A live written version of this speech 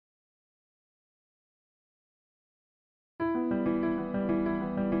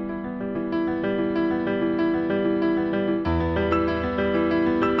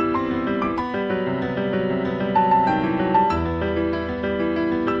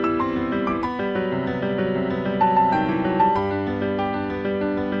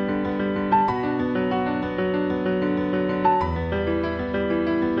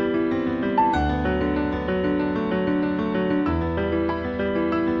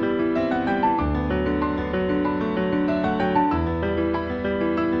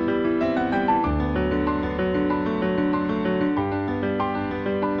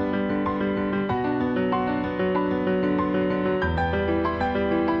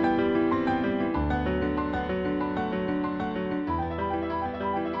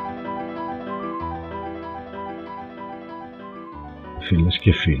Φίλες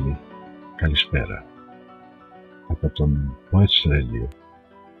και φίλοι, καλησπέρα. Από τον Poets Radio,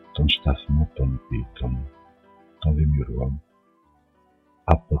 τον σταθμό των ποιητών, των δημιουργών,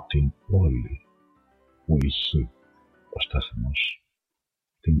 από την πόλη που ηχεί ο σταθμός,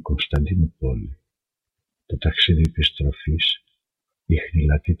 την Κωνσταντινούπολη, το ταξίδι επιστροφής, η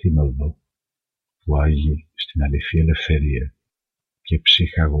χνηλατή την οδό που άγει στην αληθή ελευθερία και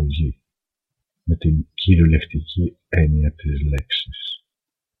ψυχαγωγή με την κυριολεκτική έννοια της λέξης,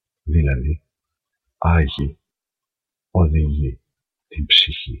 δηλαδή άγει, οδηγεί την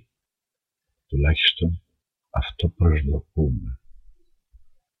ψυχή. Τουλάχιστον αυτό προσδοκούμε.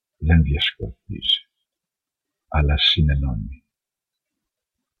 Δεν διασκορπίζει, αλλά συνενώνει.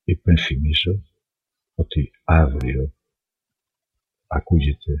 Υπενθυμίζω ότι αύριο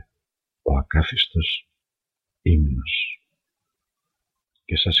ακούγεται ο ακάθιστος ύμνος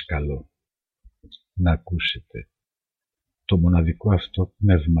και σας καλώ να ακούσετε το μοναδικό αυτό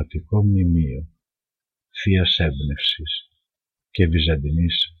πνευματικό μνημείο θείας έμπνευσης και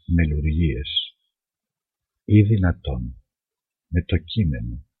βυζαντινής μελουργίας, ή δυνατόν με το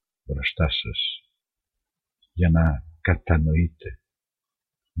κείμενο μπροστά σας, για να κατανοείτε,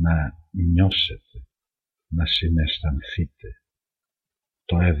 να νιώσετε, να συναισθανθείτε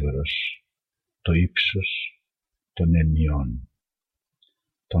το εύρος, το ύψος των ενιών,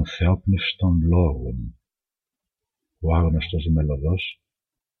 των θεόπνευστων λόγων που ο άγνωστος μελωδός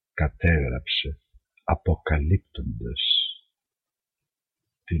κατέγραψε αποκαλύπτοντας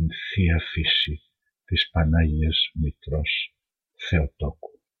την θεία φύση της Πανάγιας Μητρός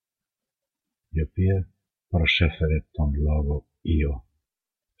Θεοτόκου, η οποία προσέφερε τον λόγο Υιό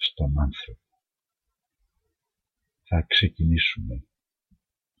στον άνθρωπο. Θα ξεκινήσουμε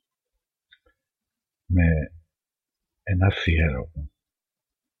με ένα αφιέρωμα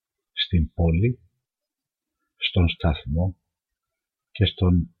στην πόλη, στον σταθμό και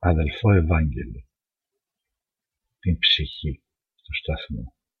στον αδελφό Ευάγγελο, την ψυχή του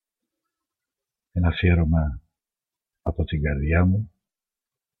σταθμού. Ένα αφιέρωμα από την καρδιά μου,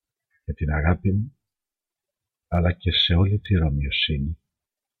 με την αγάπη μου, αλλά και σε όλη τη Ρωμιοσύνη,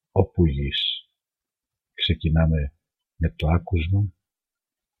 όπου γης. Ξεκινάμε με το άκουσμα,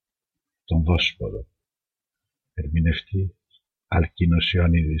 τον Βόσπορο, ερμηνευτή Αλκίνος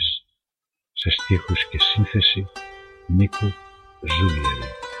Ιωαννίδης, σε στίχους και σύνθεση Νίκου Ζούλιερη.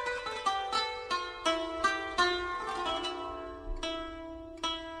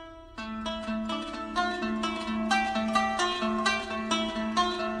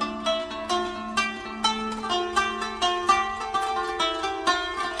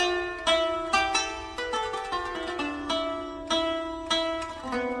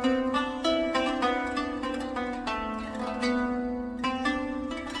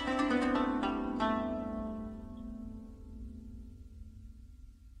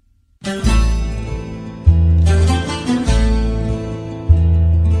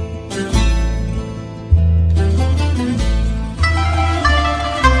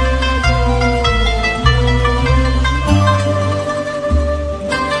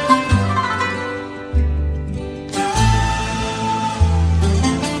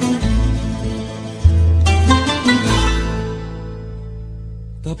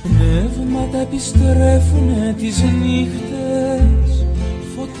 Επιστρέφουνε τις νύχτες,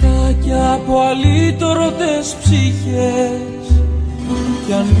 φωτάκια από αλήτρωτες ψυχές,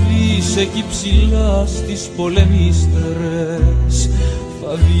 κι αν δεις εκεί ψηλά στις πολεμίστερες,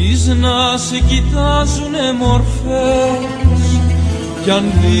 θα δεις να σε κοιτάζουνε μορφές. Κι αν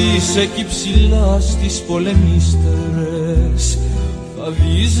δεις εκεί ψηλά στις πολεμίστερες, θα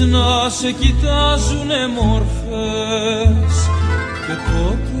δεις να σε κοιτάζουνε μορφές. Και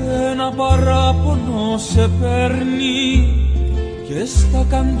τότε ένα παράπονο σε παίρνει και στα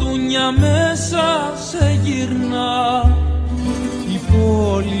καντούνια μέσα σε γυρνά. Η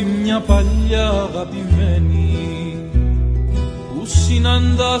πόλη μια παλιά αγαπημένη που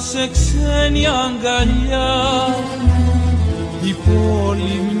συναντά σε ξένη αγκαλιά. Η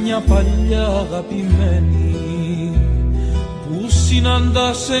πόλη μια παλιά αγαπημένη που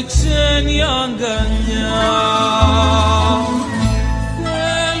συναντά σε ξένη αγκαλιά.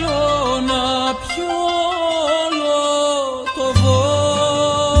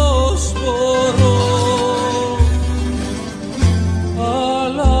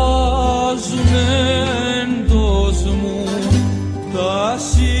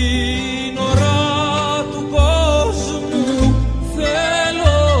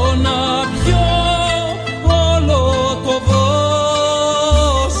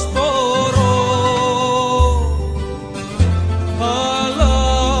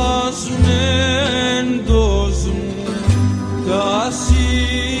 Us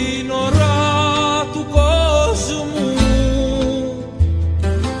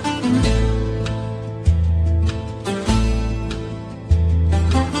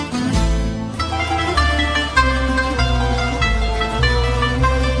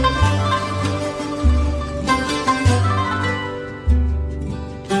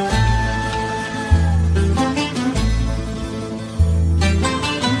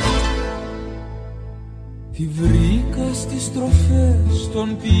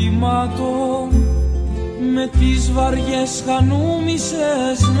ποιμάτων με τις βαριές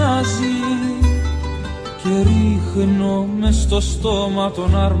χανούμισες να ζει και ρίχνω μες στο στόμα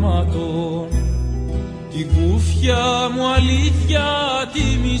των αρμάτων την κούφια μου αλήθεια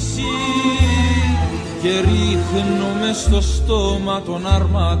τη μισή και ρίχνω μες στο στόμα των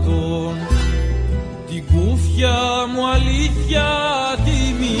αρμάτων την κούφια μου αλήθεια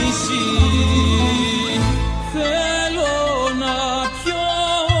τη μισή. Θέλω να πιω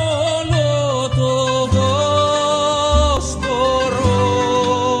όλο το Βόσπορο,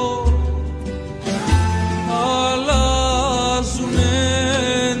 αλλάζουν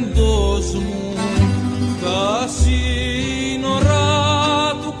εντός μου τα σύνορα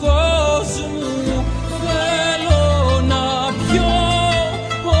του κόσμου. Θέλω να πιω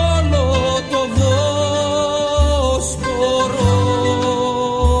όλο το Βόσπορο,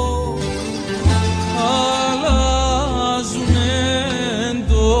 αλλάζουν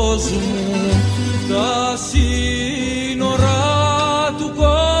εντός μου τα σύνορα του κόσμου.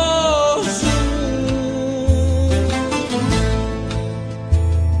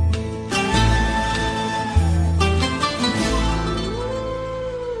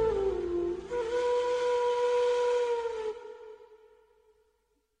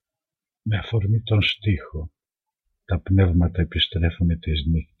 Με αφορμή τον στίχο, τα πνεύματα επιστρέφουν τις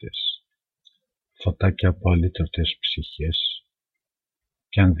νύχτες, φωτάκια από αλήτρωτες ψυχές,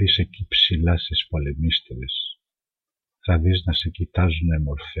 κι αν δεις εκεί ψηλά στις πολεμίστρες, θα δεις να σε κοιτάζουνε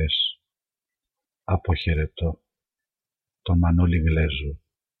μορφές. Αποχαιρετώ το Μανώλη Γλέζο,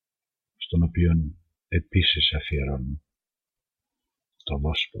 στον οποίον επίσης αφιερώνω το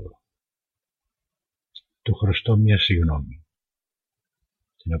Βόσπορο. Του χρωστώ μια συγγνώμη,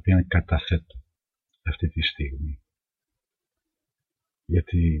 την οποία καταθέτω αυτή τη στιγμή,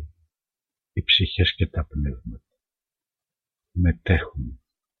 γιατί οι ψυχές και τα πνεύματα μετέχουν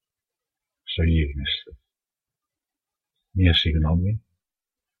στο γίγνεσθε. Μια συγγνώμη,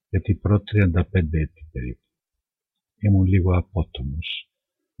 γιατί πρώτη 35 έτη περίπου ήμουν λίγο απότομος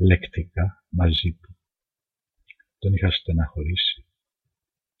λεκτικά μαζί του. Τον είχα στεναχωρήσει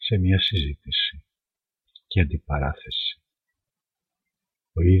σε μια συζήτηση και αντιπαράθεση.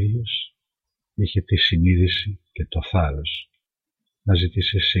 Ο ίδιος είχε τη συνείδηση και το θάρρος να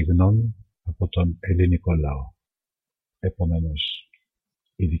ζητήσει συγγνώμη από τον ελληνικό λαό. Επομένως,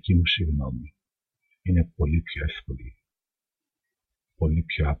 η δική μου συγγνώμη είναι πολύ πιο εύκολη, πολύ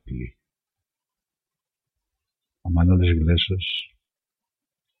πιο απλή. Ο Μανώλης Γλέζος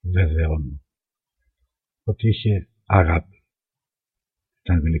βεβαιώνω ότι είχε αγάπη.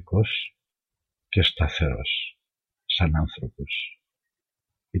 Ήταν γλυκός και σταθερός σαν άνθρωπος.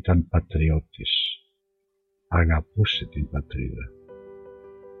 Ήταν πατριώτης, αγαπούσε την πατρίδα.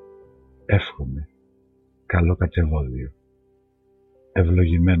 Εύχομαι καλό κατεβόδιο,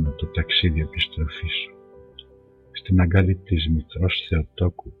 ευλογημένο το ταξίδι επιστροφής σου, στην αγκάλη της Μητρός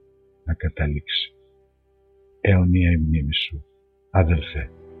Θεοτόκου να καταλήξει. Αιωνία η μνήμη σου,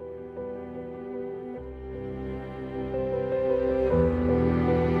 αδελφέ.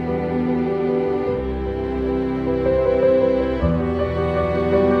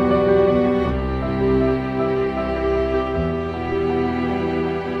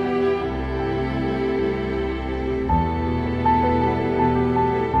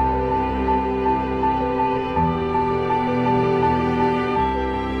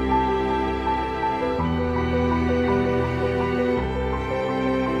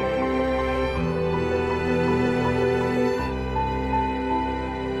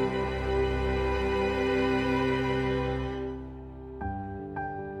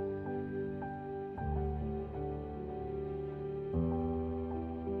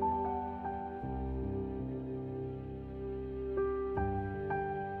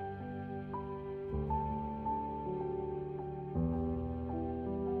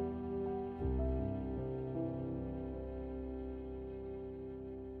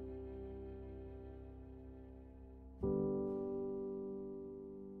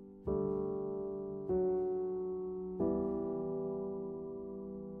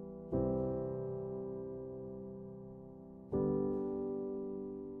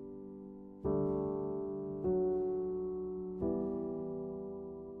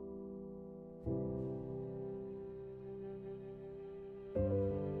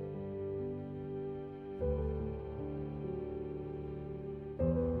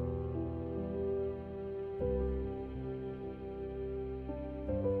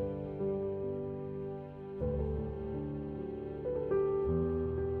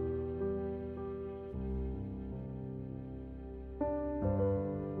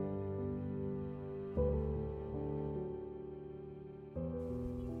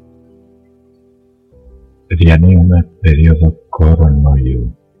 Διανύουμε περίοδο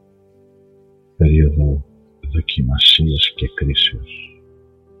κορονοϊού, περίοδο δοκιμασίας και κρίσεως,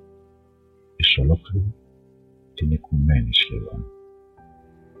 εις ολόκληρη την οικουμένη σχεδόν.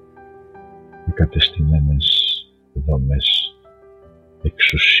 Οι κατεστημένες δομές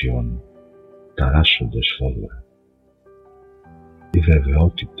εξουσιών ταράσσονται σφόδρα, οι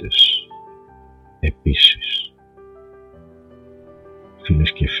βεβαιότητες επίσης.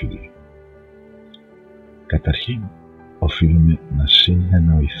 Φίλες και φίλοι, καταρχήν οφείλουμε να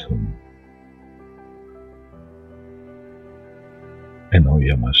συνεννοηθούμε. Εννοώ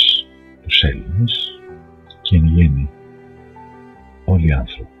για μας τους Έλληνες και εν γέννη όλοι οι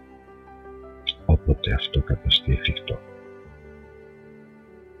άνθρωποι, όποτε αυτό καταστεί εφικτό.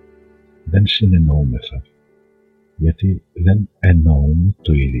 Δεν συνεννοούμεθα γιατί δεν εννοούμε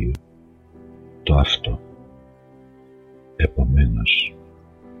το ίδιο, το αυτό. Επομένως,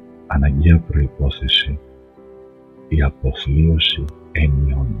 αναγκαία προϋπόθεση η αποφλίωση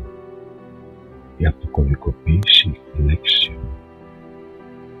έννοιων, η αποκωδικοποίηση λέξεων,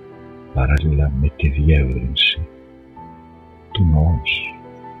 παράλληλα με τη διεύρυνση του νοός,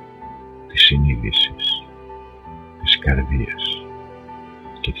 της συνείδησης, της καρδίας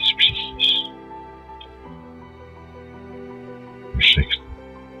και της ψυχής. Προσέξτε,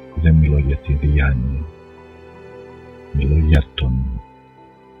 δεν μιλώ για τη διάνοια, μιλώ για τον νου.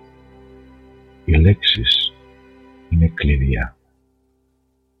 Οι λέξεις είναι κλειδιά,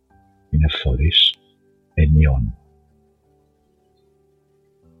 είναι φορείς ενιών.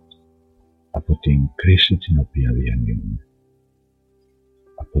 Από την κρίση την οποία διανύουμε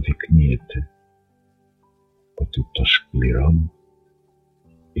αποδεικνύεται ότι το σκληρόν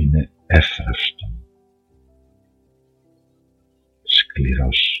είναι εύθραυστον.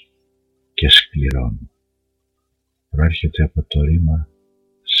 Σκληρός και σκληρόν προέρχεται από το ρήμα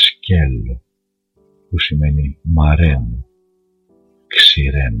σκέλο, που σημαίνει μαραίνω,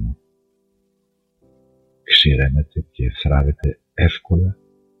 ξηραίνω. Ξηραίνεται και θράβεται εύκολα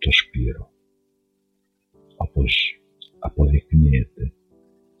το σκληρό. Όπως αποδεικνύεται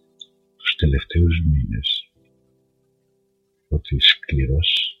τους τελευταίους μήνες ότι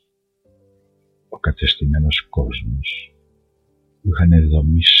σκληρός ο κατεστημένος κόσμος που είχαν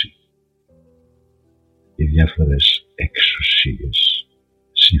δομήσει οι διάφορες εξουσίες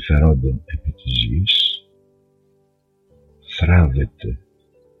συμφερόντων επί της γης θράβεται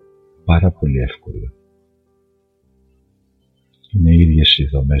πάρα πολύ εύκολα. Είναι οι ίδιες οι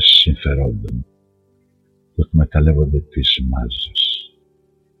δομές συμφερόντων που εκμεταλλεύονται τις μάζες.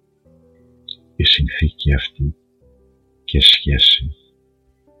 Η συνθήκη αυτή και σχέση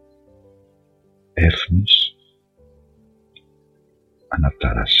έφνης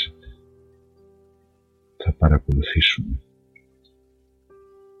αναταράσσεται. Θα παρακολουθήσουμε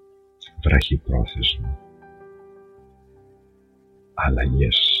βραχυπρόθεσμα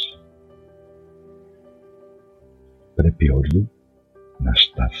αλλαγές. Πρέπει όλοι να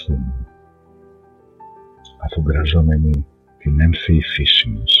σταθούμε αφουγκραζόμενοι την έμφυη φύση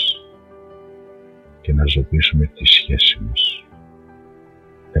μας και να ζωοποιήσουμε τη σχέση μας.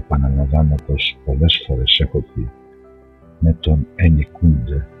 Επαναλαμβάνω πως πολλές φορές έχω πει με τον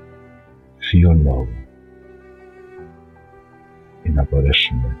ενικούνται θείο λόγο ή να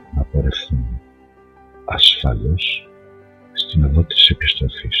μπορέσουμε να πορευθούμε ασφαλώς στην οδό της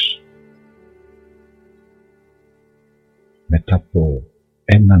επιστροφής. Μετά από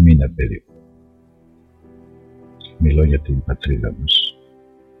 1 μήνα περίπου, μιλώ για την πατρίδα μας,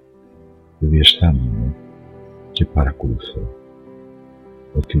 διαισθάνομαι και παρακολουθώ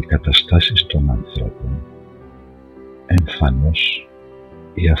ότι οι καταστάσεις των ανθρώπων εμφανώς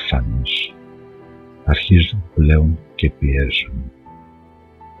ή αφανώς αρχίζουν πλέον και πιέζουν.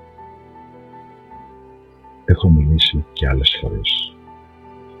 Έχω μιλήσει και άλλες φορές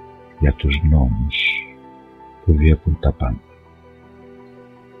για τους νόμους που διέπουν τα πάντα.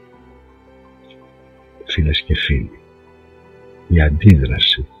 Φίλες και φίλοι, η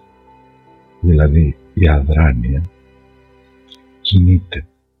αντίδραση, δηλαδή η αδράνεια, κινείται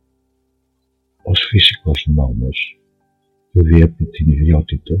ως φυσικός νόμος που διέπει την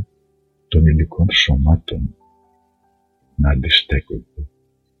ιδιότητα των υλικών σωμάτων να αντιστέκονται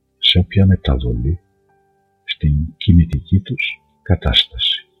σε όποια μεταβολή στην κινητική τους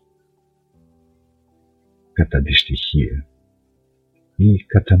κατάσταση. Κατά αντιστοιχεία ή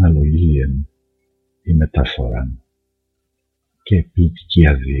κατά αναλογία ή μεταφορά και ποιητική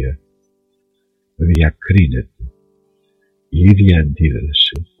αδεία διακρίνεται η ίδια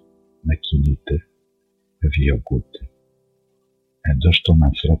αντίδραση να κινείται, διωγγούται εντός των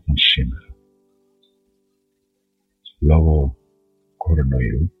ανθρώπων σήμερα. Λόγω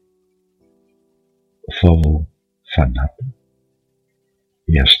κορονοϊού φόβου θανάτου,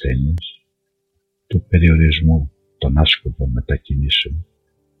 οι ασθένειες, του περιορισμού των άσκοπων μετακινήσεων,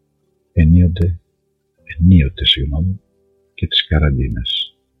 ενίοτε και τις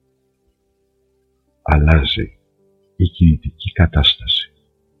καραντίνες. Αλλάζει η κινητική κατάσταση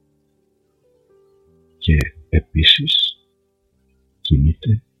και επίσης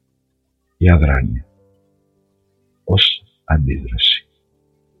κινείται η αδράνεια ως αντίδραση.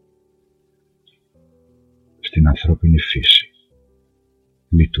 Στην ανθρώπινη φύση,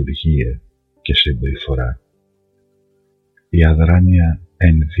 λειτουργία και συμπεριφορά, η αδράνεια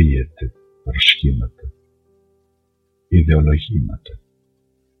ενδύεται προσχήματα, ιδεολογήματα,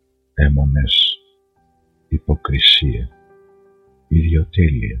 αίμονες, υποκρισία,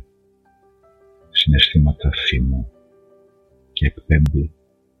 ιδιοτέλεια, συναισθήματα θυμού και εκπέμπει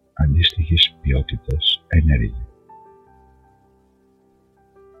αντίστοιχης ποιότητας ενέργεια.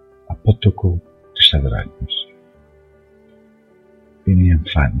 Απότοκο της αδράνειας είναι η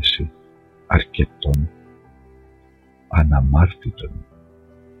εμφάνιση αρκετών αναμάρτητων,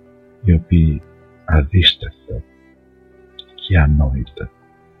 οι οποίοι αδίστακτα και ανόητα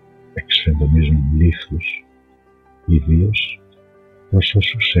εξφενδονίζουν λίθους, ιδίως προς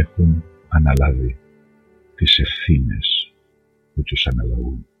όσους έχουν αναλάβει τις ευθύνες που τους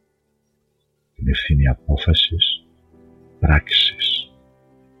αναλογούν, την ευθύνη απόφασης, πράξης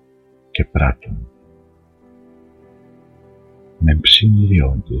και πράττων. Με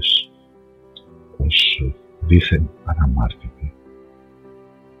ψημιριώντες ως δήθεν αναμάρτητοι,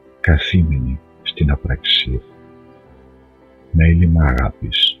 καθήμενοι στην απραξία, με έλλειμμα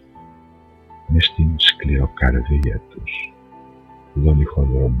αγάπης, μες στην σκληροκαρδία τους,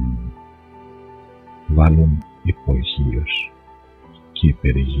 δολιχοδρομούν, βάλουν υπογείως και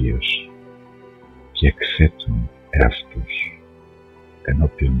υπερηγείως και εκθέτουν εαυτούς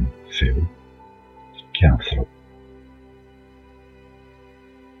ενώπιον Θεού και ανθρώπου.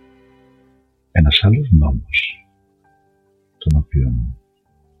 Ένας άλλος νόμος, τον οποίον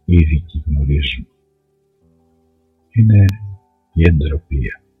οι ειδικοί γνωρίζουν, είναι η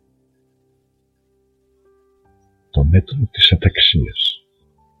εντροπία. Το μέτρο της αταξίας,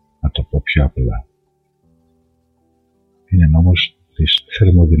 να το πω πιο απλά, είναι νόμος της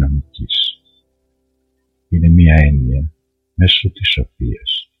θερμοδυναμικής. Είναι μία έννοια μέσω της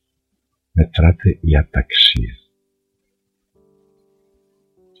οποίας μετράται η αταξία,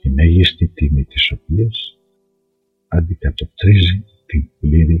 η μέγιστη τιμή της οποίας αντικατοπτρίζει την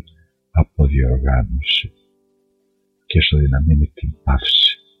πλήρη αποδιοργάνωση και ισοδυναμεί την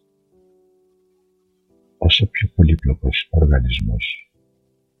παύση. Όσο πιο πολύπλοκος ο οργανισμός,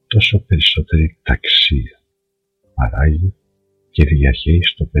 τόσο περισσότερη ταξία παράγει και διαχέει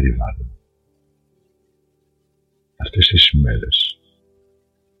στο περιβάλλον. Αυτές τις ημέρες,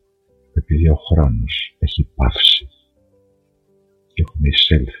 επειδή ο χρόνος έχει πάυσει και έχουμε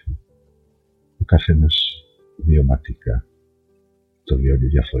εισέλθει ο καθένας βιωματικά, το βιώνει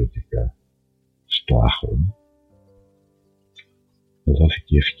διαφορετικά, στο άχρονο, μου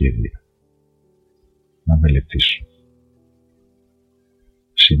δόθηκε η ευκαιρία να μελετήσω,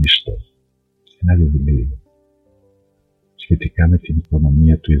 συνιστώ, ένα βιβλίο σχετικά με την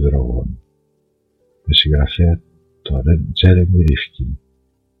οικονομία του υδρογόνου, με συγγραφέα τον Τζέρεμι Ρίφκιν.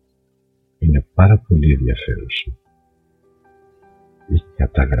 Είναι πάρα πολύ ενδιαφέρουσα η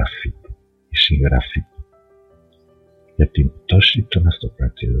καταγραφή του, η συγγραφή του για την πτώση των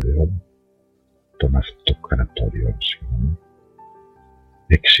αυτοκρατοριών,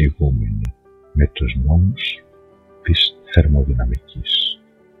 εξηγούμενη με τους νόμους της θερμοδυναμικής.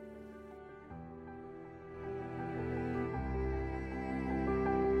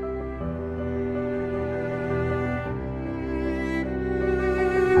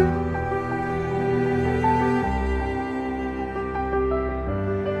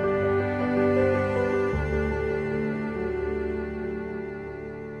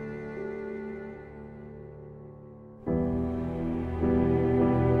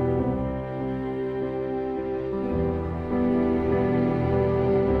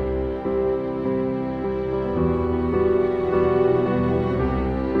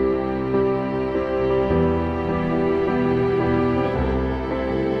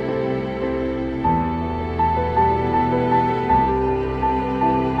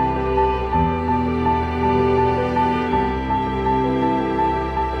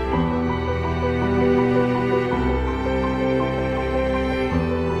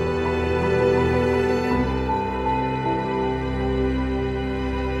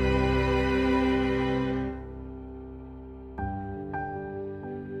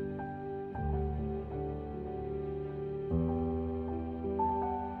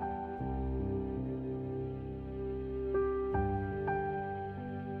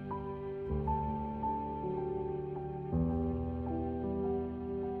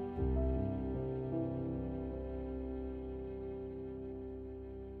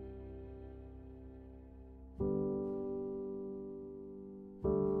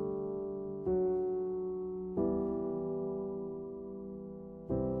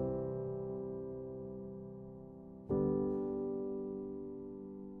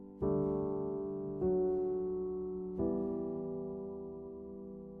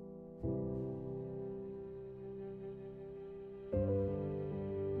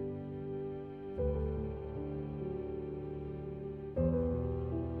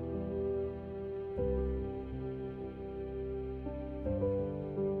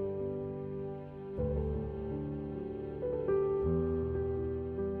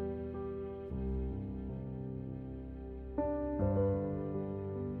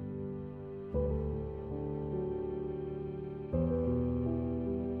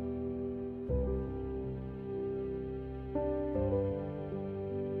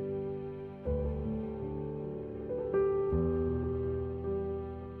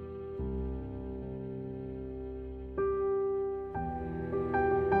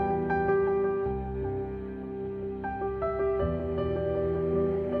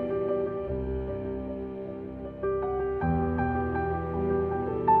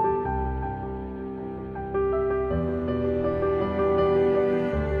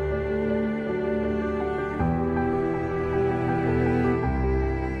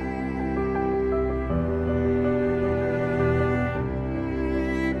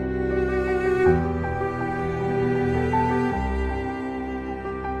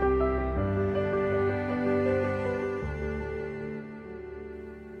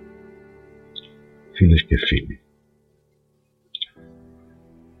 Φίλες και φίλοι,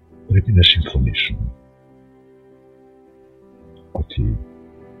 πρέπει να συμφωνήσουμε ότι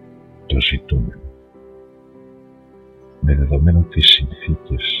το ζητούμενο, με δεδομένο τις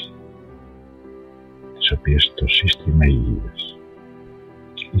συνθήκες τις οποίες το σύστημα υγείας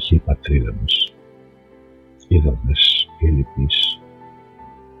είχε η πατρίδα μας, οι δομές, οι ελλειπείς,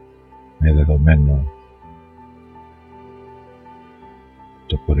 με δεδομένο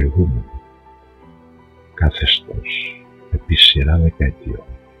το προηγούμενο καθεστώς επί σειρά δεκαετιών,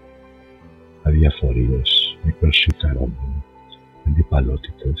 αδιαφορίες, μικροσυνταρόμενα,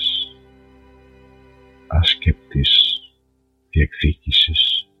 αντιπαλότητες, άσκεπτης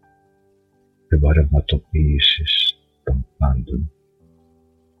διεκδίκησης, εμπορευματοποίησης των πάντων,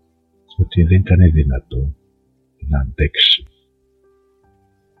 ότι δεν ήταν δυνατό να αντέξει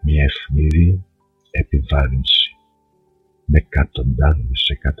μια ευνίδια επιβάρυνση με εκατοντάδες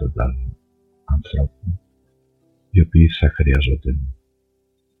ανθρώπων, οι οποίοι θα χρειαζόταν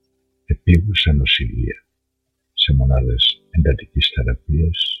επίγουσα νοσηλεία σε μονάδες εντατικής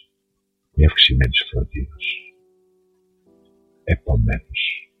θεραπείας ή αυξημένης φροντίδας.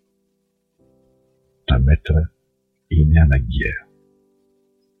 Επομένως, τα μέτρα είναι αναγκαία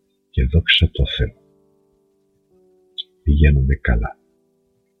και δόξα τω Θεώ πηγαίνουμε καλά.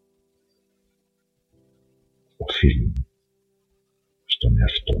 Οφείλουμε στον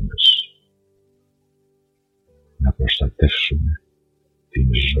εαυτό μας να προστατεύσουμε την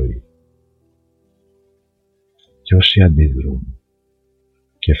ζωή, και όσοι αντιδρούν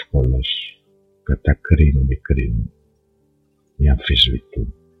και ευκολώς κατακρίνουν ή κρίνουν ή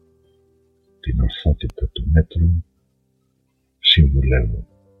αμφισβητούν την ορθότητα των μέτρων, συμβουλεύουν,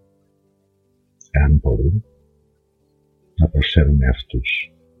 εάν μπορούν, να προσφέρουν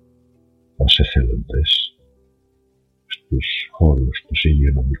αυτούς ως εθελοντές στους χώρους τους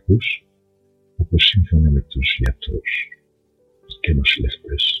υγειονομικούς, όπου σύμφωνα με τους γιατρούς και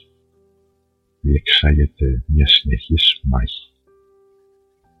νοσηλευτές διεξάγεται μια συνεχής μάχη,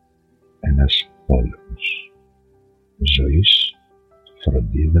 ένας πόλεμος ζωής,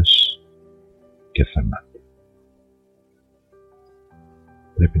 φροντίδας και θανάτου.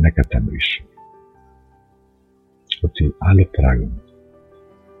 Πρέπει να κατανοήσουμε ότι άλλο πράγμα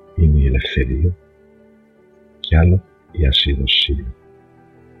είναι η ελευθερία και άλλο η ασυδοσία,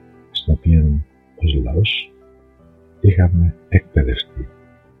 στην οποία ως λαός είχαμε εκπαιδευτεί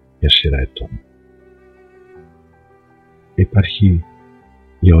για σειρά ετών. Υπάρχει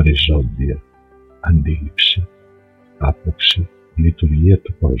η οριζόντια αντίληψη, άποψη, λειτουργία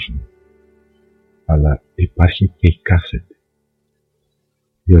του κόσμου, αλλά υπάρχει και η κάθετη.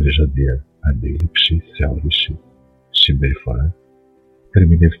 Η οριζόντια αντίληψη, θεώρηση, συμπεριφορά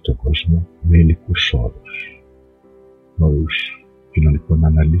ερμηνεύει τον κόσμο με υλικούς όρους κοινωνικών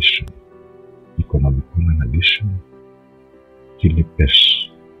αναλύσεων, οικονομικών αναλύσεων και λοιπές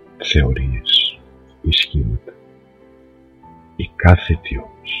θεωρίες ή σχήματα. Η κάθετη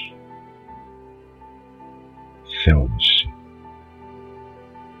όμως θεώρηση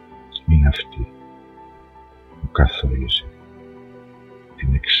είναι αυτή που καθορίζει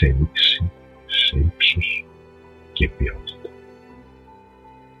την εξέλιξη σε ύψος και ποιότητα.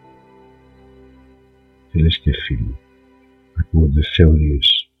 Φίλες και φίλοι, ακούγονται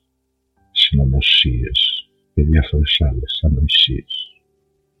θεωρίες, συνωμοσίες και διάφορες άλλες ανοησίες.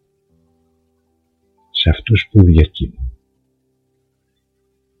 Σε αυτούς που διακινούν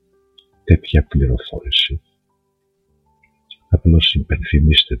τέτοια πληροφόρηση, απλώς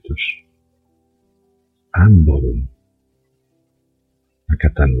υπενθυμίστε τους, αν μπορούν να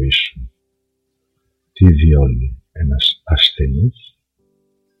κατανοήσουν τι βιώνει ένας ασθενής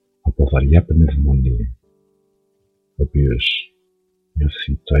από βαριά πνευμονία, ο οποίος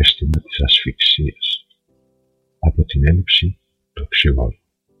νιώθει το αίσθημα της ασφυξίας από την έλλειψη του οξυγόνου,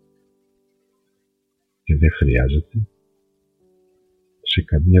 και δεν χρειάζεται σε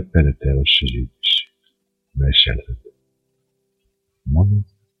καμία περαιτέρω συζήτηση να εισέλθετε. Μόνο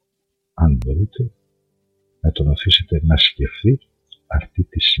αν μπορείτε να τον αφήσετε να σκεφτεί αυτή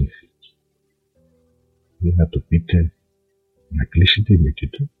τη συνθήκη ή να του πείτε να κλείσει τη μύτη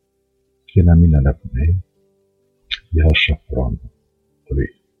του και να μην αναπνέει για όσο χρόνο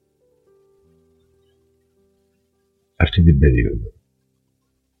μπορεί. Αυτή την περίοδο,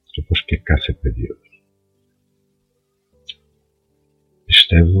 όπως και κάθε περίοδο,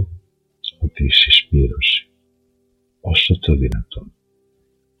 πιστεύω ότι η συσπήρωση όσο το δυνατόν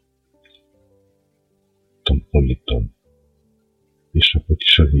των πολιτών πίσω από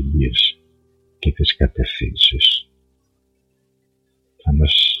τις οδηγίες και τις κατευθύνσεις θα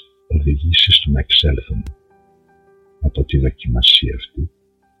μας οδηγήσει στο να εξέλθουμε από τη δοκιμασία αυτή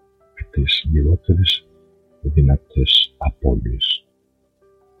με τις λιγότερες δυνατές απώλειες,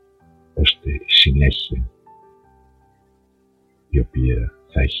 ώστε η συνέχεια, η οποία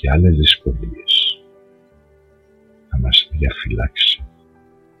θα έχει άλλες δυσκολίες, θα μας διαφυλάξει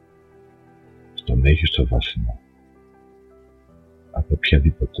στο μέγιστο βαθμό από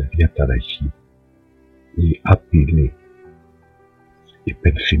οποιαδήποτε διαταραχή ή απειλή.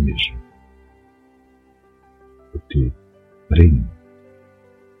 Υπενθυμίζω ότι πριν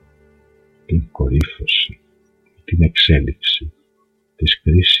την κορύφωση, την εξέλιξη της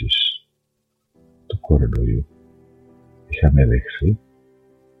κρίσης του κορονοϊού, είχαμε δεχθεί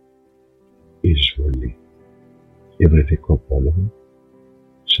εισβολή, υβριδικό πόλεμο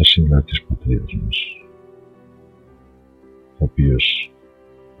στα σύνορα της πατρίδας μας, ο οποίος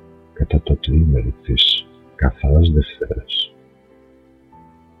κατά το τριήμερο της καθαράς Δευτέρας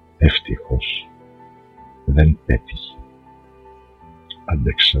ευτυχώς δεν πέτυχε.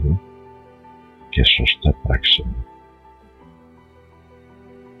 Αντέξαμε και σωστά πράξαμε.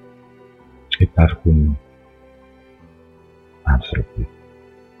 Υπάρχουν άνθρωποι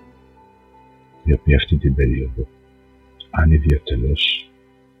οι οποίοι αυτή την περίοδο ανιδιοτελώς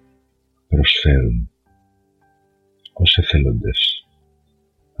προσφέρουν ως εθελοντές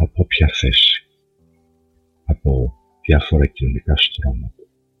από όποια θέση, από διάφορα κοινωνικά στρώματα.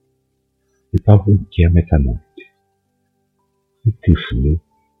 Υπάρχουν και αμετανόητοι, οι τύφλοι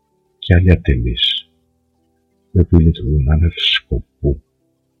και άλλοι ατελείς, οι οποίοι λειτουργούν άνευ σκοπού,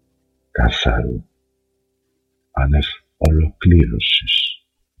 καθαρού, άνευ ολοκλήρωσης,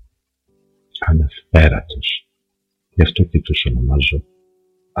 άνευ πέρατος. Γι' αυτό και τους ονομάζω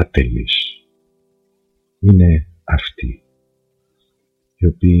ατελείς. Είναι αυτοί οι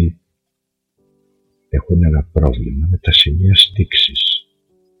οποίοι έχουν ένα πρόβλημα με τα σημεία στίξης.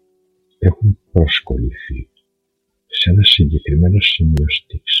 Έχουν προσκοληθεί σε ένα συγκεκριμένο σημείο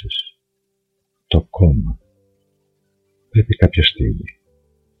στίξης. Το κόμμα πρέπει κάποια στιγμή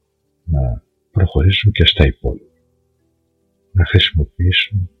να προχωρήσουν και στα υπόλοιπα, να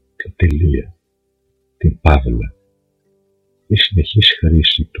χρησιμοποιήσουν την τελεία, την παύλα. Η συνεχής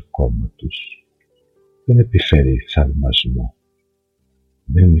χρήση του κόμματος δεν επιφέρει θαυμασμό,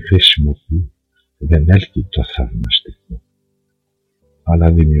 δεν χρησιμοποιεί, δεν έλκει το θαυμαστικό,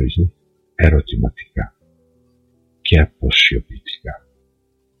 αλλά δημιουργεί ερωτηματικά και αποσιωπητικά.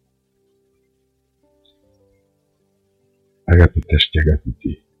 Αγαπητές και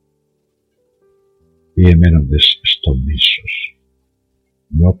αγαπητοί, οι εμένοντες στο μίσος,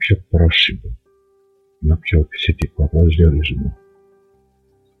 με όποιο πρόσημο, με όποιο επιθετικό προσδιορισμό,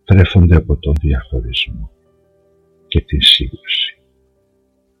 τρέφονται από τον διαχωρισμό και την σύγκρουση.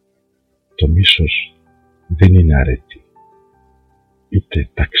 Το μίσος δεν είναι αρετή, είτε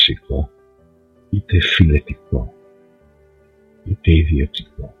ταξικό, είτε φιλετικό, είτε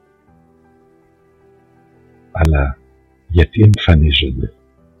ιδιωτικό. Αλλά γιατί εμφανίζονται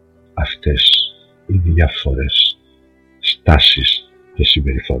αυτές οι διάφορες στάσεις και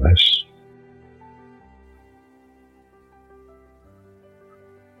συμπεριφορές?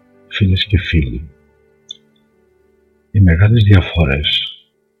 Φίλες και φίλοι, οι μεγάλες διαφορές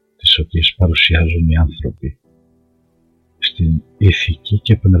τις οποίες παρουσιάζουν οι άνθρωποι στην ηθική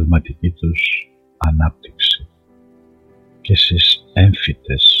και πνευματική τους ανάπτυξη και στις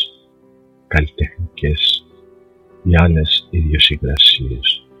έμφυτες καλλιτεχνικές ή άλλες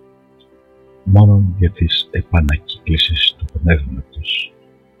ιδιοσυγκρασίες, μόνο για τις επανακύκλησεις του πνεύματος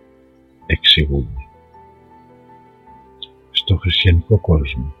εξηγούνται. Στο χριστιανικό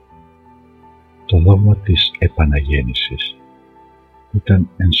κόσμο, το δόγμα της επαναγέννησης ήταν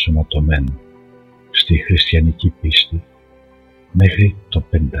ενσωματωμένο στη χριστιανική πίστη μέχρι το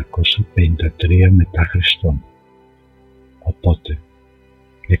 553 μετά Χριστόν. Οπότε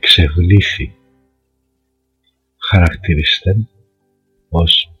εξευλήθη, χαρακτηριστέν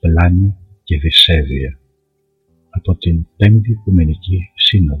ως πλάνη και δυσέβεια από την Πέμπτη Οικουμενική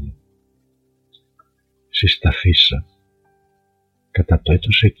Σύνοδο. Συσταθήσα κατά το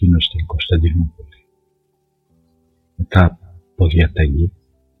έτος εκείνο στην Κωνσταντινούπολη, μετά από διαταγή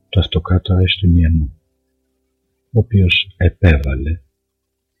του αυτοκράτορα Ιουστινιανού, ο οποίος επέβαλε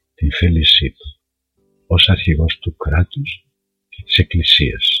την θέλησή του ως αρχηγός του κράτους και της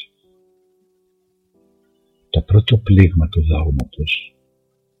Εκκλησίας. Το πρώτο πλήγμα του δόγματος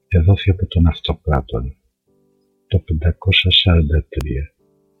εδόθη από τον αυτοκράτορα το 543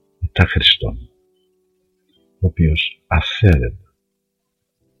 μετά Χριστόν, ο οποίος αυθαίρετα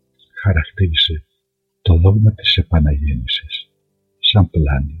χαρακτήρισε το δόγμα της επαναγέννησης σαν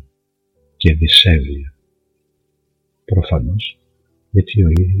πλάνη και δυσέβεια, προφανώς γιατί ο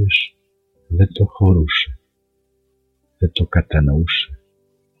ίδιος δεν το χωρούσε, δεν το κατανοούσε,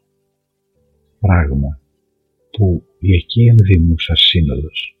 πράγμα που η εκεί ενδημούσα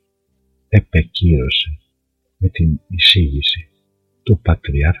σύνοδος επεκύρωσε με την εισήγηση του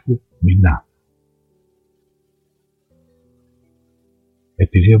Πατριάρχου Μινά.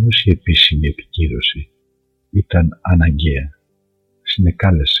 Επειδή όμως η επίσημη επικύρωση ήταν αναγκαία,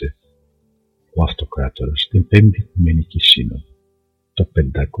 συνεκάλεσε ο Αυτοκράτορας την Πέμπτη Οικουμενική Σύνοδο το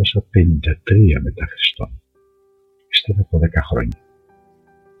 553 μετά Χριστόν, ύστερα από 10 χρόνια.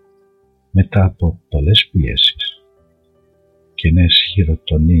 Μετά από πολλές πιέσεις και νέες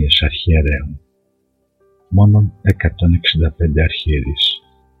χειροτονίες αρχιερέων, μόνον 165 αρχιερείς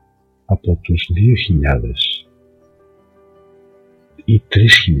από τους 2.000 ή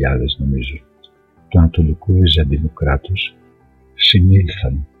 3.000 νομίζω του Ανατολικού Βυζαντινού κράτους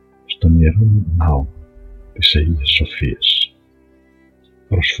συνήλθαν στον Ιερό Ναό της Αγίας Σοφίας,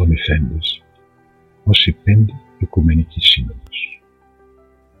 προσφωνηθέντες ως η Πέμπτη Οικουμενική Σύνοδος.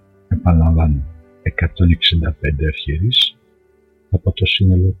 Επαναλαμβάνω, 165 αρχιερείς από το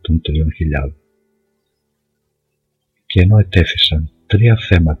σύνολο των 3.000. Και ενώ ετέθησαν 3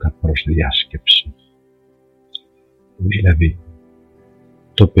 θέματα προς διάσκεψη, δηλαδή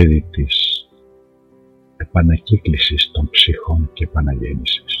το περί της επανακύκλησης των ψυχών και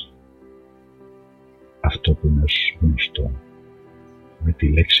επαναγέννησης, αυτό που είναι ως γνωστό με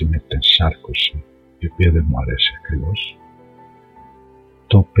τη λέξη μετενσάρκωση, η οποία δεν μου αρέσει ακριβώς,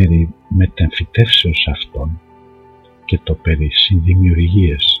 το περί μετεμφυτεύσεως αυτών και το περί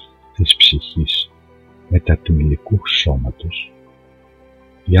συνδημιουργίας της ψυχής μετά του υλικού σώματος,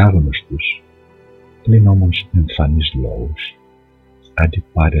 οι άγνωστους, πλην όμως εμφανείς λόγους,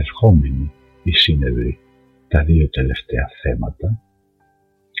 αντιπαρερχόμενοι οι σύνεδροι τα 2 τελευταία θέματα,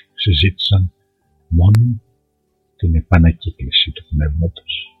 συζήτησαν μόνο την επανακύκληση του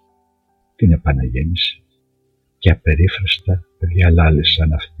πνεύματος, την επαναγέννηση, και απερίφραστα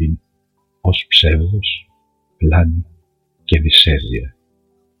διαλάλησαν αυτήν ως ψεύδος, πλάνη και δυσέδεια,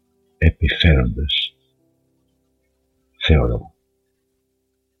 επιφέροντας, θεωρώ,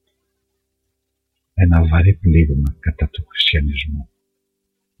 ένα βαρύ πλήγμα κατά του χριστιανισμού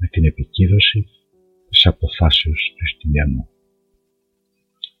με την επικύρωση της αποφάσεως του Ιουστινιανού.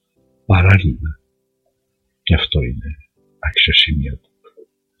 Παράλληλα, και αυτό είναι αξιοσημείωτο,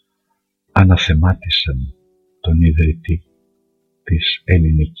 αναθεμάτισαν τον ιδρυτή της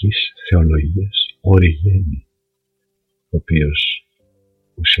ελληνικής θεολογίας Οριγένη, ο οποίος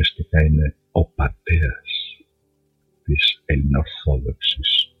ουσιαστικά είναι ο πατέρας της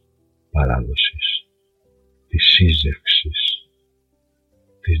ελληνοορθόδοξης παράδοσης, της σύζευξης,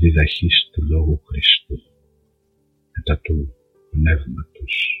 της διδαχής του Λόγου Χριστού μετά του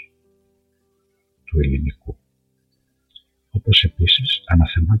πνεύματος του ελληνικού. Όπως επίσης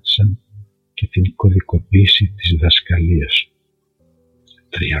αναθεμάτισαν και την κωδικοποίηση της διδασκαλίας.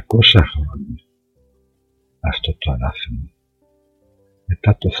 300 χρόνια αυτό το ανάθεμα,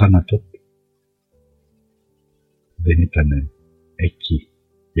 μετά το θάνατό του, δεν ήταν εκεί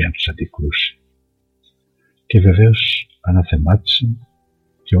για να τους αντικρούσει. Και βεβαίως αναθεμάτισαν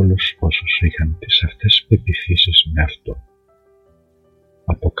και όλους όσους είχαν τις αυτές πεποιθήσεις με αυτό,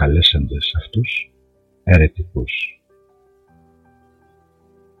 αποκαλέσαντες αυτούς αιρετικούς.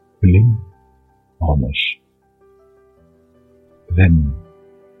 Πλην όμως δεν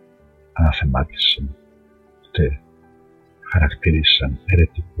αναθεμάτισαν ούτε χαρακτηρίσαν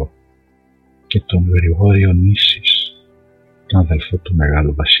αιρετικό και τον Γρηγόριο Νήσης, τον αδελφό του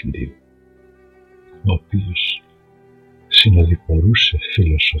Μεγάλου Βασιλείου, ο οποίος συνοδοιπορούσε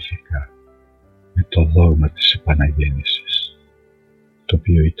φιλοσοφικά με το δόγμα της επαναγέννησης, το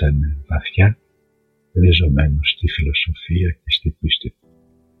οποίο ήταν βαθιά ριζωμένο στη φιλοσοφία και στη πίστη του.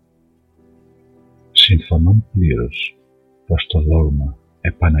 Συμφωνούν πλήρως προς το δόγμα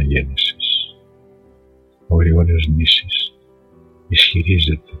επαναγέννησης. Ο Γρηγόριος Νήσης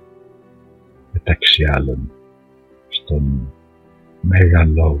ισχυρίζεται μεταξύ άλλων στον Μέγα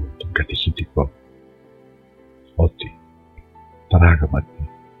Λόγο τον κατηχητικό ότι πράγματι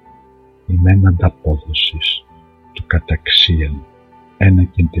η μεν ανταπόδοσης του καταξίαν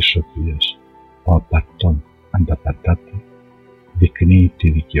ένακιν της οποίας ο απατών ανταπατάται δεικνύει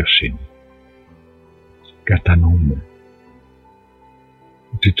τη δικαιοσύνη. Κατανοούμε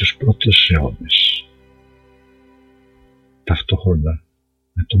ότι τους πρώτους αιώνες, ταυτόχρονα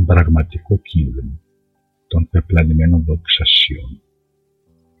με τον πραγματικό κίνδυνο των πεπλανημένων δοξασιών,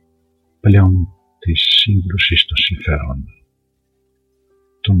 πλέον της σύγκρουσης των συμφερόντων,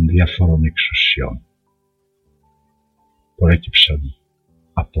 των διαφόρων εξουσιών, προέκυψαν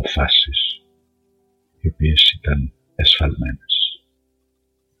αποφάσεις οι οποίες ήταν εσφαλμένες.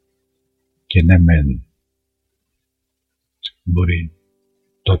 Και ναι μεν μπορεί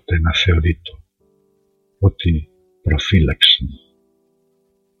τότε να θεωρείται ότι προφύλαξαν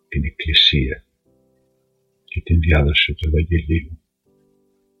την Εκκλησία και την διάδοση του Ευαγγελίου.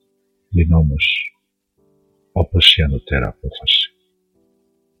 Είναι όμως όπως η ανωτέρα απόφαση,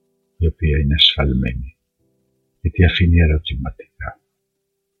 η οποία είναι ασφαλμένη, γιατί αφήνει ερωτηματικά.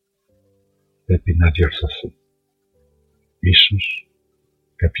 Πρέπει να διορθωθούν. Ίσως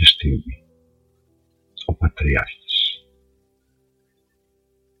κάποια στιγμή ο Πατριάρχης,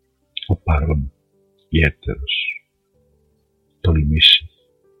 ο παρόν ιέρτερος, τολμήσει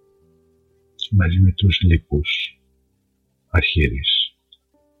μαζί με τους λοιπούς αρχιερείς,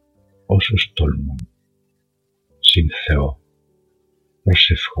 όσους τολμούν, συν Θεό,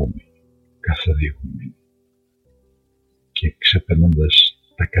 προσευχόμενοι, καθοδηγούμενοι και ξεπερνώντας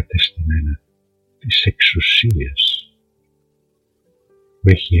τα κατεστημένα της εξουσίας που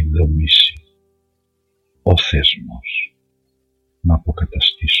έχει ενδομήσει ο θεσμός, να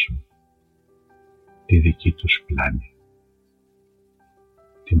αποκαταστήσουν τη δική τους πλάνη,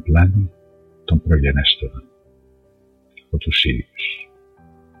 την πλάνη των προγενέστερων από τους ίδιους.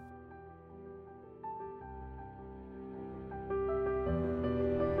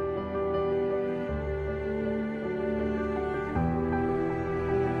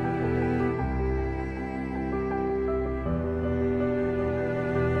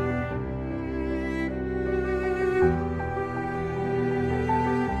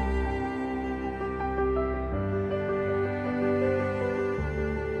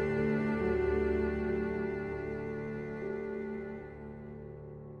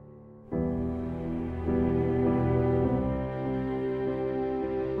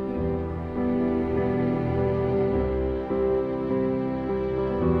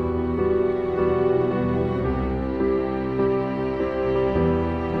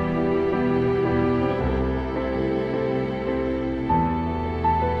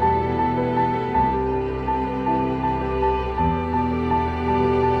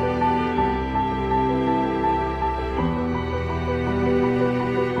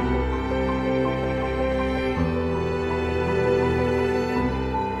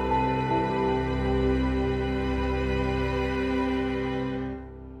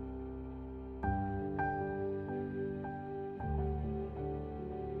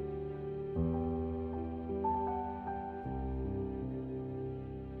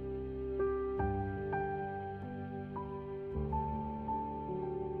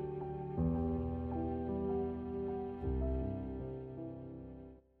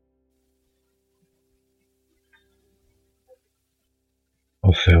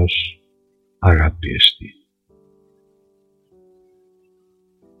 Ο Θεός αγάπη εστί.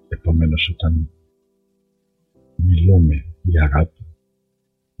 Επομένως, όταν μιλούμε για αγάπη,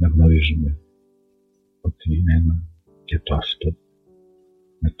 να γνωρίζουμε ότι είναι ένα και το αυτό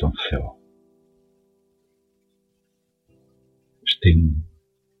με τον Θεό. Στην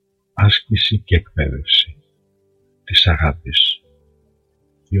άσκηση και εκπαίδευση της αγάπης,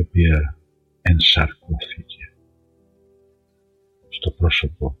 η οποία ενσαρκώθηκε στο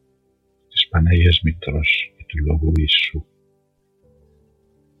πρόσωπο της Παναγίας Μητρός και του Λόγου Ιησού,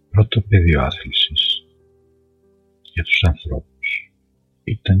 πρώτο πεδίο άθλησης για τους ανθρώπους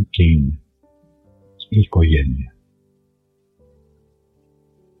ήταν και είναι η οικογένεια.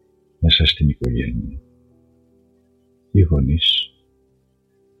 Μέσα στην οικογένεια οι γονείς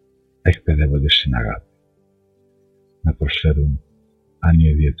εκπαιδεύονται στην αγάπη, να προσφέρουν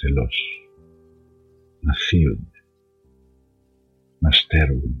άνοια διατελώς, να θείονται, να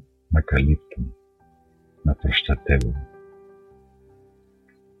στέρουν, να καλύπτουν, να προστατεύουν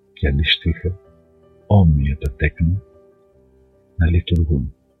και αντίστοιχα όμοια τα τέκνα να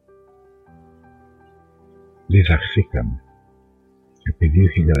λειτουργούν. Διδαχθήκαμε επί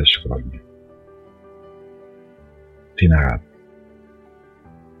 2.000 χρόνια την αγάπη.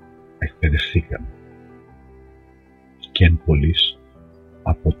 Εκπαιδευθήκαμε και εν πολλοίς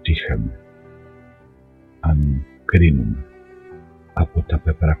αποτύχαμε, αν κρίνουμε από τα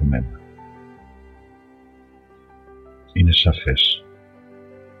πεπραγμένα. Είναι σαφές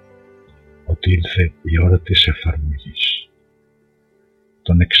ότι ήλθε η ώρα της εφαρμογής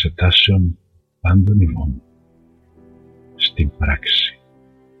των εξετάσεων πάντων ημών στην πράξη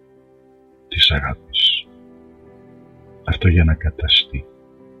της αγάπης. Αυτό για να καταστεί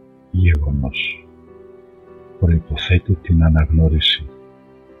γεγονός προϋποθέτει την αναγνώριση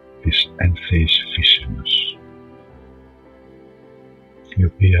της ένθεης φύσης μας, η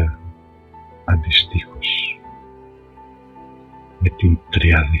οποία αντιστοίχως με την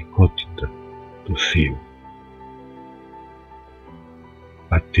τριαδικότητα του Θείου,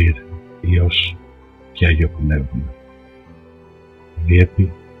 Πατήρ, Υιός και Άγιο Πνεύμα,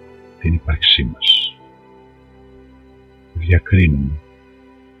 διέπει την ύπαρξή μας. διακρίνουμε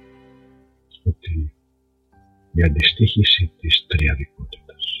ότι η αντιστοίχηση της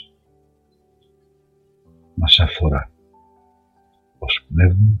τριαδικότητας μας αφορά ως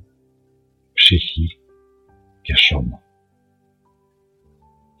πνεύμα, ψυχή και σώμα.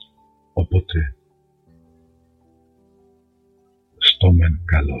 Οπότε στόμεν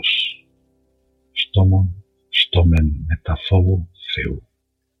καλός, στόμεν με τα φόβου Θεού.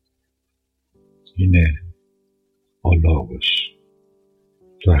 Είναι ο λόγος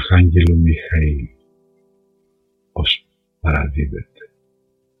του Αρχάγγελου Μιχαήλ ως παραδίδεται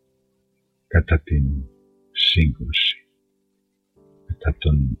κατά την σύγκρουση μετά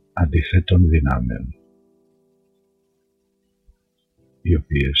των αντιθέτων δυνάμεων, οι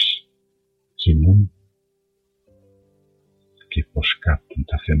οποίες κινούν και υποσκάπτουν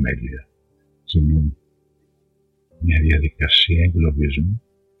τα θεμέλια, κινούν μια διαδικασία εγκλωβισμού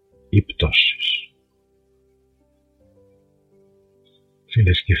ή πτώσης.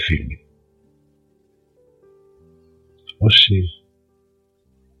 Φίλες και φίλοι, όσοι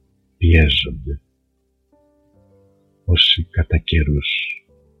πιέζονται, όσοι κατά καιρούς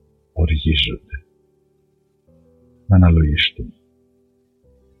οργίζονται, να αναλογιστούν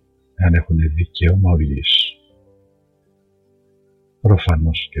αν έχουν δικαίωμα οργής.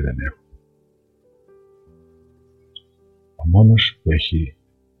 Προφανώς και δεν έχουν. Ο μόνος που έχει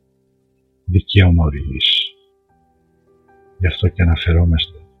δικαίωμα οργής, γι' αυτό και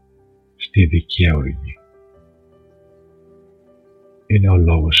αναφερόμαστε στη δικαία οργή, είναι ο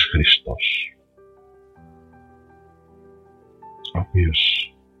Λόγος Χριστός, ο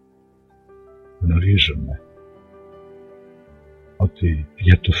οποίος γνωρίζουμε ότι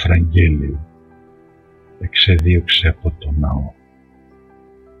για του Φραγγέλιου εξεδίωξε από τον ναό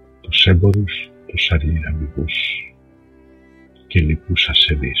τους έμπορους, τους αργυραβηγούς και λοιπούς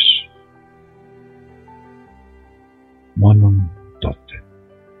ασεβείς. Μόνον τότε,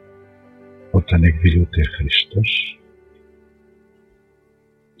 όταν εκδηλούται Χριστός,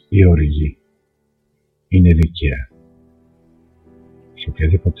 η οργή είναι δικαία. Σε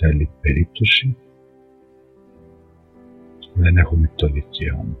οποιαδήποτε άλλη περίπτωση δεν έχουμε το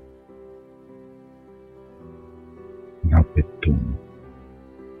δικαίωμα να απαιτούμε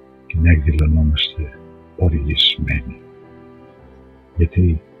και να εκδηλωνόμαστε οργισμένοι,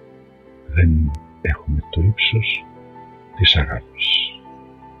 γιατί δεν έχουμε το ύψος της αγάπης.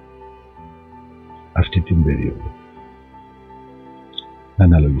 Αυτή την περίοδο να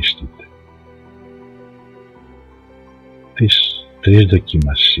αναλογιστείτε τις 3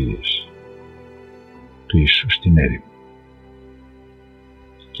 δοκιμασίες του Ιησού στην έρημο,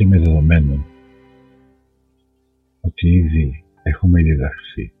 και με δεδομένο ότι ήδη έχουμε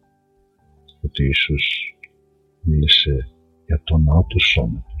διδαχθεί ότι ο Ιησούς μίλησε για το ναό του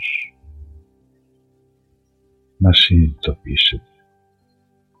σώματος, να συνειδητοποιήσετε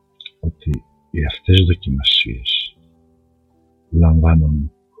ότι οι αυτές δοκιμασίες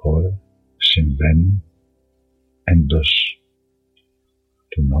λαμβάνουν χώρα, συμβαίνουν εντός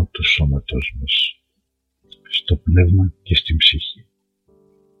του ναού του σώματός μας, στο πνεύμα και στην ψυχή.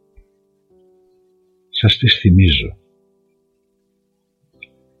 Σας τις θυμίζω.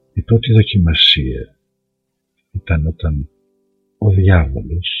 Η πρώτη δοκιμασία ήταν όταν ο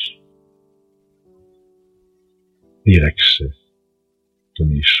διάβολος πείραξε τον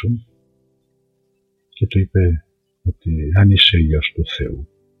Ιησού και του είπε ότι αν είσαι ο Υιός του Θεού,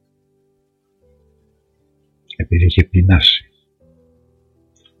 επειδή είχε πεινάσει,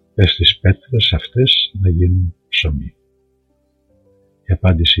 πες τις πέτρες αυτές να γίνουν ψωμί. Η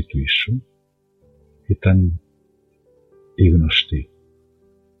απάντηση του Ιησού ήταν η γνωστή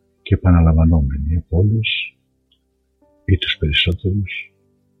και επαναλαμβανόμενη από όλους ή τους περισσότερους,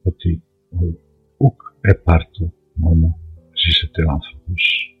 ότι ουκ επάρτω μόνο ζήσεται ο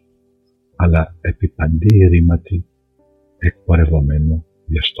άνθρωπος, αλλά επί παντή ρήματι εκπορευομένο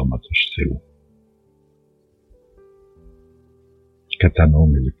διαστόματος Θεού.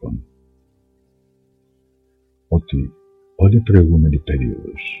 Κατανοούμε λοιπόν ότι όλη η προηγούμενη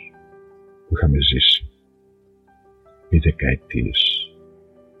περίοδος που είχαμε ζήσει, οι δεκαετίες,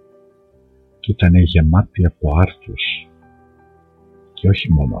 και ήταν γεμάτη από άρθρους, και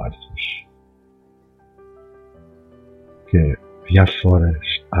όχι μόνο άρθρους, και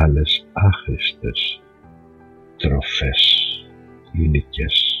διάφορες άλλες άχρηστες τροφές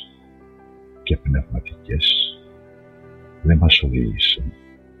υλικές και πνευματικές, δεν μας οδήγησαν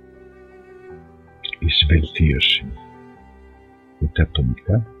εις βελτίωση ούτε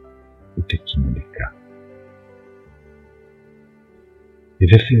ατομικά ούτε κοινωνικά. Η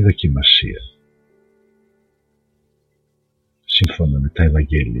δεύτερη δοκιμασία, σύμφωνα με τα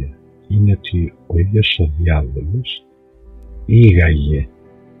Ευαγγέλια, είναι ότι ο ίδιος ο διάβολος ήγαγε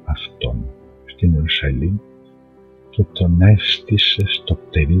αυτόν στην Ιερουσαλήμ και τον έστησε στο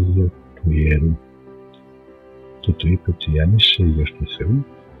πτερίγιο του ιερού και του είπε ότι αν είσαι Υιός του Θεού,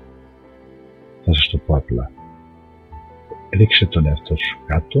 θα σας το πω απλά, ρίξε τον εαυτό σου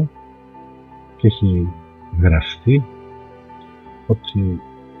κάτω και έχει γραφτεί ότι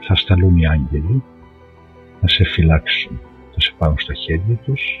θα σταλούν οι άγγελοι να σε φυλάξουν, θα σε πάρουν στα χέρια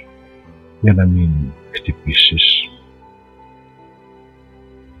τους για να μην χτυπήσεις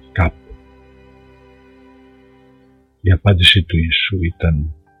κάπου. Η απάντηση του Ιησού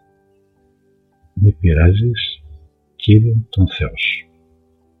ήταν «Μη πειράζεις Κύριον τον Θεό σου».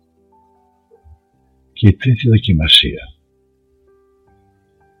 Και η τρίτη δοκιμασία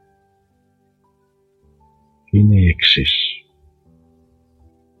είναι η εξής.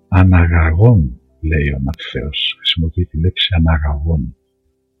 Αναγαγών, λέει ο Ματθαίος, χρησιμοποιεί τη λέξη αναγαγών.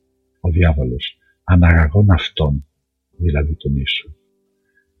 Ο διάβολος, αναγαγών αυτόν, δηλαδή τον Ιησού,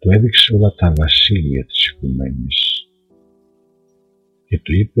 του έδειξε όλα τα βασίλεια της οικουμένης και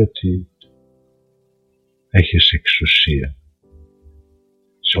του είπε ότι έχεις εξουσία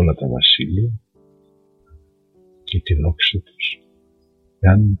σε όλα τα βασίλεια και τη δόξα τους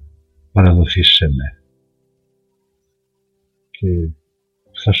εάν παραδοθείς σε μέ, και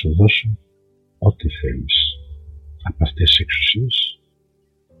θα σου δώσω ό,τι θέλεις από αυτές τις εξουσίες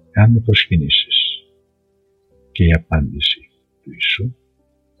εάν με προσκυνήσεις. Και η απάντηση του Ιησού,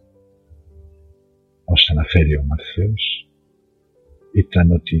 ώστε να φέρει ο Ματθαίος,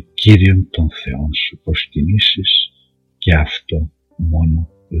 ήταν ότι Κύριον τον Θεόν σου προσκυνήσεις και αυτό μόνο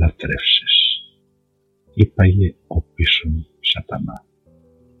λατρεύσεις. Είπαγε ο πίσων σατανά.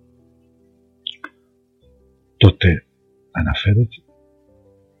 Τότε αναφέρεται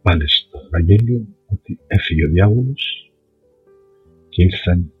πάλι στο Ευαγγέλιο ότι έφυγε ο διάβολος και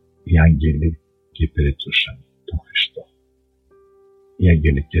ήρθαν οι άγγελοι και υπηρετούσαν τον Χριστό. Οι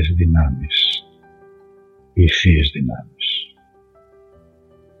αγγελικές δυνάμεις, οι θείες δυνάμεις.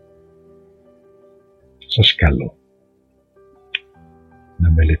 Σας καλώ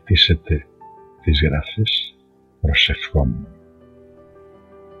να μελετήσετε τις Γραφές προσευχόμενοι.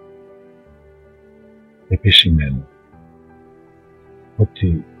 Επισημαίνω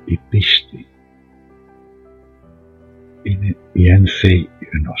ότι η πίστη είναι η ένθεη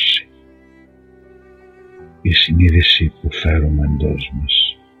γνώση, η συνείδηση που φέρουμε εντός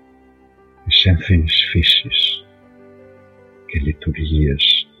μας, της ένθεης φύσης και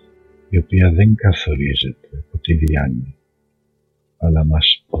λειτουργίας, η οποία δεν καθορίζεται από τη διάνοια, αλλά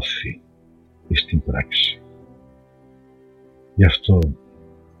μας οθεί στην πράξη. Γι' αυτό,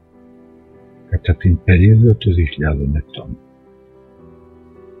 κατά την περίοδο του 2000 ετών,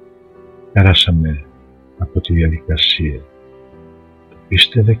 περάσαμε από τη διαδικασία του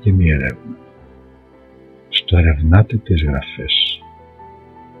πίστευε και μη ερεύνα στο ερευνάτε τις Γραφές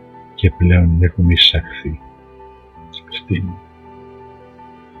και πλέον έχουμε εισαχθεί στην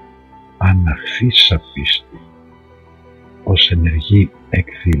αναχθήσα πίστη ως ενεργή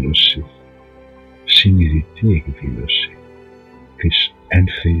εκδήλωση, συνειδητή εκδήλωση της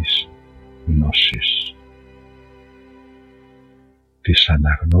ένθεης γνώσης, της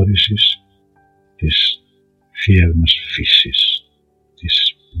αναγνώρισης της θείας μας φύσης,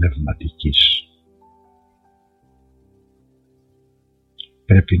 της πνευματικής.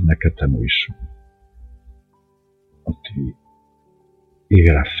 Πρέπει να κατανοήσουμε ότι οι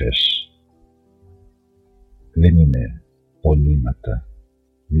Γραφές δεν είναι πονήματα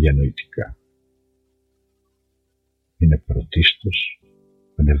διανοητικά. Είναι πρωτίστως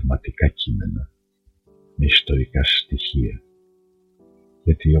πνευματικά κείμενα με ιστορικά στοιχεία,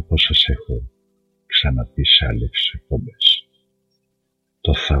 γιατί όπως σας έχω ξαναπεί σε άλλες εκπομπές,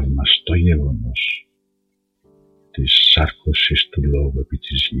 το θαυμαστό γεγονός της σάρκωσης του Λόγου επί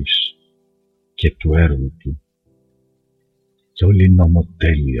της γης και του έργου του και όλη η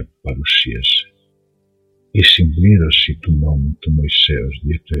νομοτέλεια που παρουσίασε, η συμπλήρωση του νόμου του Μωυσέως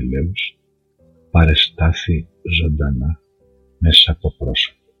δια του ελέους, παρεστάθη ζωντανά μέσα από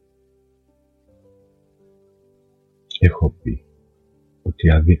πρόσωπο. Έχω πει ότι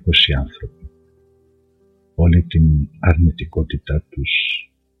αδίκως οι άνθρωποι όλη την αρνητικότητά τους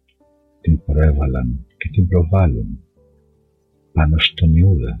την προέβαλαν και την προβάλλουν πάνω στον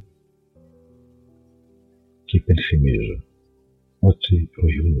Ιούδα. Και υπενθυμίζω ότι ο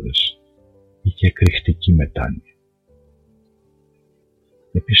Ιούδας είχε εκρηκτική μετάνοια.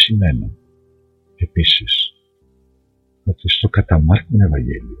 Επισημαίνω επίσης ότι στο κατά Μάρκον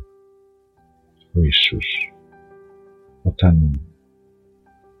Ευαγγέλιο ο Ιησούς, όταν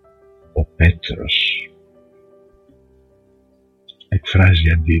ο Πέτρος εκφράζει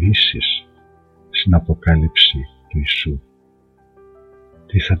αντιρρήσεις στην αποκάλυψη του Ιησού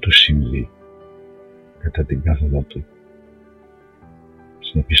τι θα του συμβεί κατά την κάθοδό του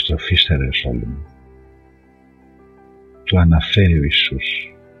στην επιστροφή στα Ιερουσαλήμ. Του αναφέρει ο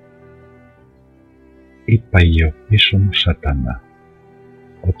Ιησούς: «Είπα γε πίσω μου Σατανά,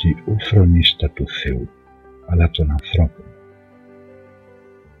 ότι ου φρονείς τα του Θεού, αλλά των ανθρώπων».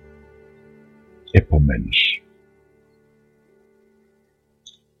 Επομένως,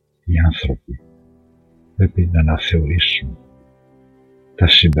 οι άνθρωποι πρέπει να αναθεωρήσουν τα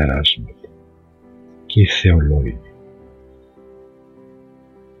συμπεράσματα και οι θεολόγοι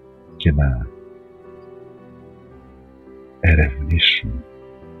και να ερευνήσουν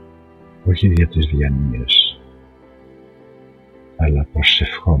όχι για τις διανοίες, αλλά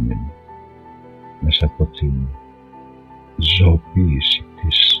προσευχόμενοι μέσα από την ζωοποίηση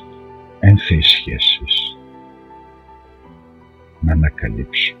της ένθεης σχέσης να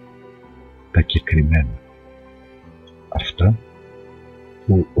ανακαλύψουν τα κεκριμένα, αυτά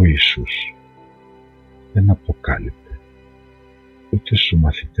που ο Ιησούς δεν αποκάλυπτε ούτε στους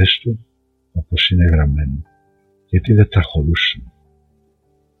μαθητές του, όπως είναι γραμμένο, γιατί δεν τα χωρούσαν,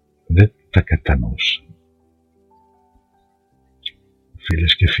 δεν τα κατανοούσαν.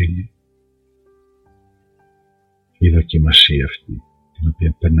 Φίλες και φίλοι, η δοκιμασία αυτή την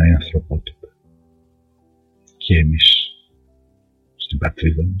οποία περνάει η ανθρωπότητα και εμείς στην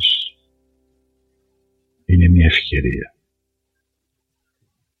πατρίδα μας είναι μια ευκαιρία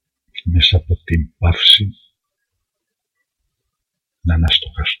μέσα από την παύση να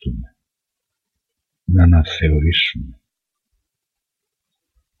αναστοχαστούμε, να αναθεωρήσουμε,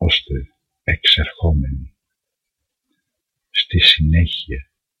 ώστε εξερχόμενοι στη συνέχεια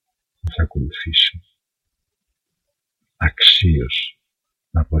που θα ακολουθήσει αξίως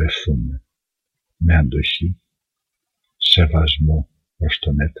να πορευθούμε με αντοχή, σεβασμό προς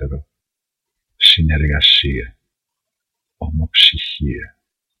τον έτερο, συνεργασία, ομοψυχία,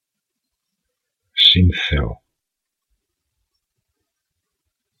 συν Θεό.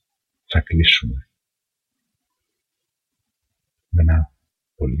 Θα κλείσουμε με ένα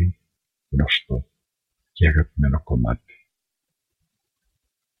πολύ γνωστό και αγαπημένο κομμάτι.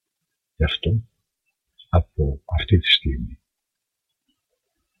 Γι' αυτό από αυτή τη στιγμή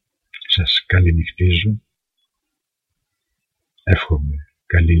σας καληνυχτίζω, εύχομαι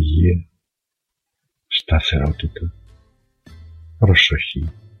καλή υγεία, σταθερότητα,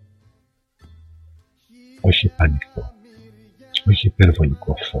 προσοχή, όχι πανικό, όχι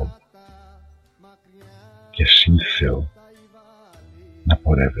υπερβολικό φόβο και συν Θεό να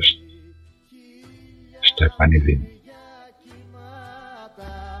πορεύεστε στο επανειδήν.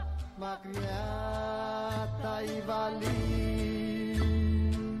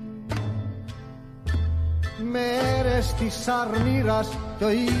 Μέρες της αρμύρας κι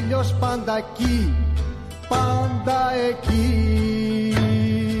ο ήλιος πάντα εκεί, πάντα εκεί,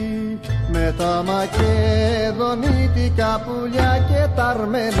 με τα μακεδονίτικα πουλιά και τα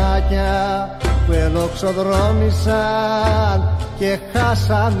αρμενάκια που ελοξοδρόμησαν και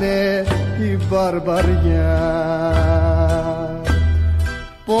χάσανε την μπαρμπαριά.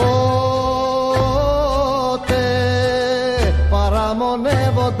 Πότε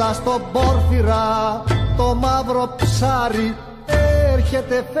παραμονεύοντας τον Πόρφυρα το μαύρο ψάρι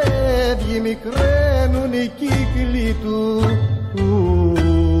έρχεται, φεύγει, μικραίνουν οι κύκλοι του.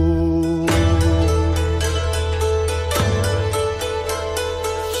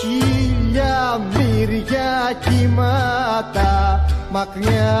 Χίλια μύρια κύματα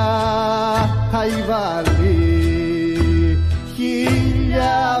μακριά θα βάλει,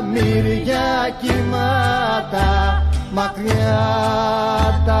 χίλια μύρια κύματα μακριά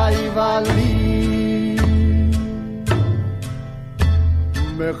τα βάλει.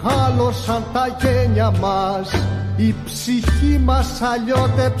 Μεγάλωσαν τα γένια μας, η ψυχή μας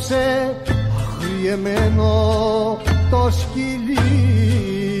αλλιώτεψε, αγριεμένο το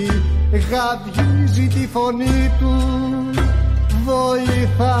σκυλί γαβγίζει τη φωνή του.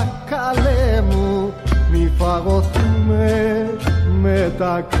 Βοήθα καλέ μου, μη φαγωθούμε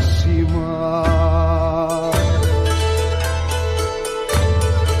μεταξύ μας.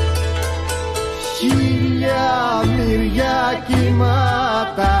 Χίλια μύρια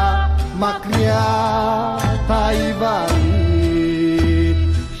κύματα μακριά τα βάλει,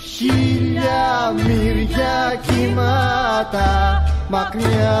 χίλια μύρια κύματα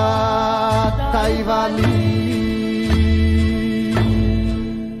μακριά τα βάλει.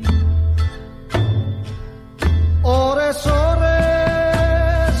 Ώρες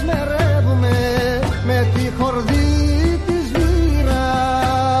ώρες μερεύουμε με τη χορδή της λύρας,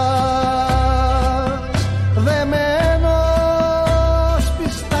 δεμένος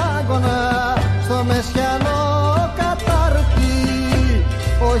πιστάγωνα στο μεσιανό κατάρτι,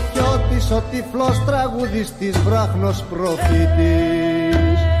 τυφλός τραγουδιστής βράχνος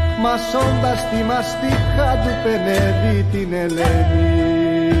προφήτης, μασώντας τη μαστίχα του πενεύει την Ελένη.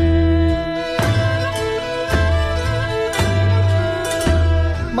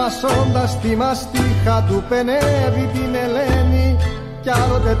 Μασώντας τη μαστίχα του πενεύει την Ελένη, κι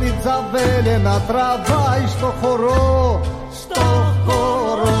άλλοτε την τζαβέλε να τραβάει στο χορό, στο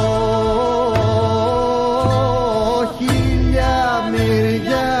χορό. Χίλια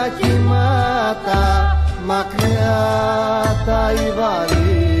μύρια κύματα μακριά τα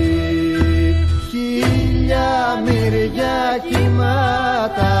υβαλεί, χίλια μύρια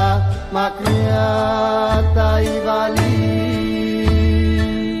κύματα μακριά τα υβαλεί.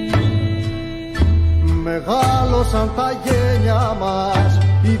 Μεγάλωσαν τα γένια μας,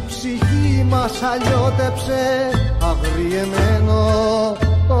 η ψυχή μας αλλιώτεψε, αγριεμένο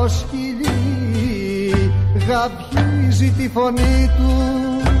το σκυλί γαβγίζει τη φωνή του.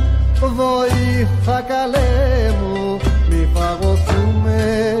 Βοήθα καλέ μου, μη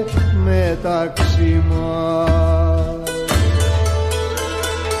φαγωθούμε μεταξύ μας.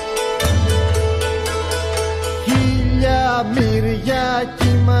 Χίλια μύρια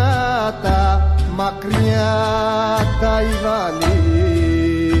κύματα μακριά τα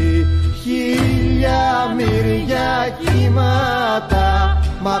υβαλεί, χίλια μύρια κύματα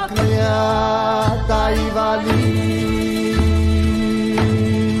μακριά